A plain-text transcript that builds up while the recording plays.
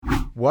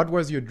What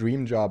was your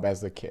dream job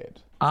as a kid?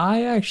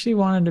 I actually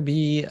wanted to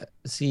be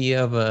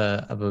CEO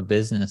of a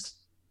business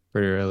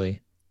pretty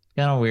early.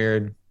 Kind of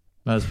weird.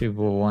 Most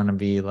people want to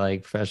be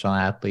like professional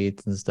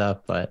athletes and stuff,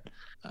 but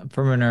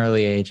from an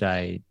early age,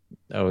 I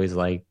always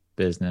liked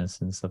business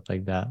and stuff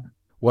like that.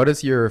 What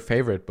is your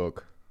favorite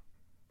book?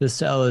 The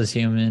Cell is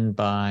Human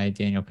by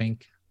Daniel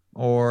Pink,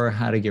 or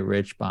How to Get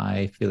Rich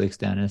by Felix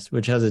Dennis,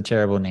 which has a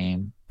terrible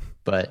name,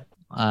 but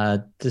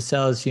The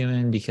Cell is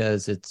Human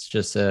because it's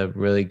just a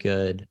really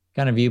good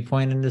kind of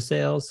viewpoint into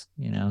sales.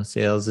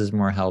 Sales is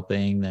more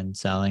helping than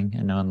selling,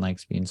 and no one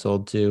likes being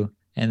sold to.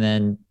 And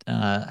then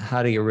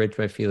How to Get Rich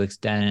by Felix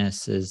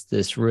Dennis is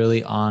this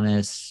really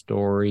honest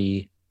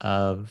story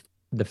of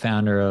the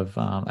founder of,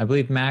 I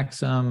believe,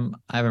 Maxim.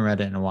 I haven't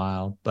read it in a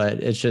while,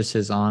 but it's just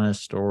his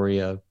honest story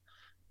of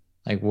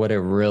like what it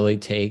really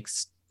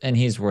takes. And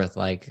he's worth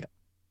like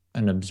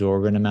an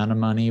absorbent amount of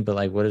money, but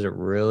like what does it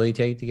really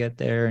take to get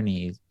there? And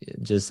he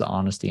just the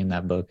honesty in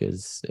that book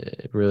is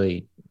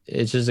really,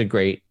 it's just a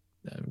great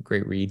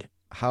read.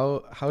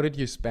 How did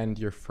you spend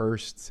your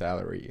first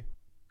salary?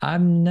 I've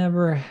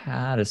never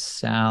had a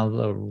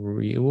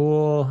salary.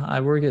 Well, I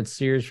worked at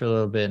Sears for a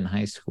little bit in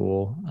high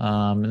school.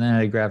 And then I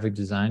had a graphic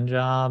design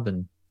job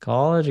in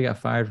college. I got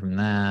fired from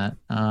that.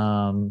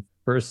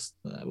 First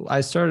I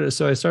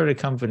started a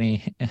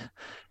company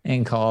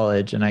in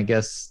college, and I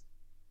guess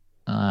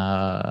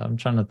I'm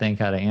trying to think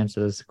how to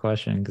answer this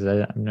question because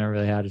I've never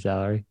really had a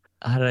salary.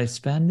 How did I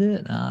spend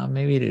it?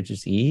 Maybe to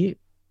just eat,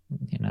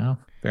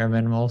 bare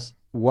minimals.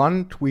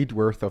 One tweet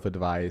worth of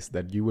advice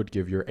that you would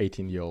give your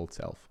 18-year-old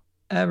self.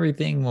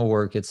 Everything will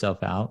work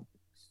itself out.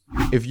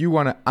 If you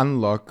want to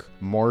unlock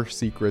more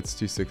secrets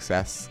to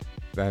success,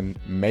 then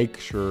make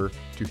sure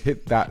to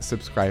hit that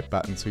subscribe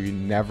button so you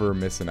never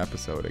miss an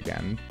episode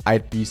again.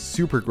 I'd be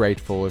super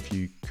grateful if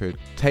you could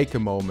take a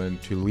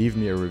moment to leave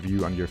me a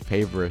review on your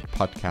favorite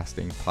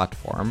podcasting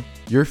platform.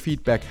 Your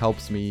feedback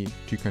helps me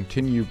to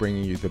continue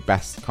bringing you the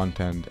best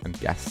content and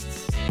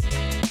guests.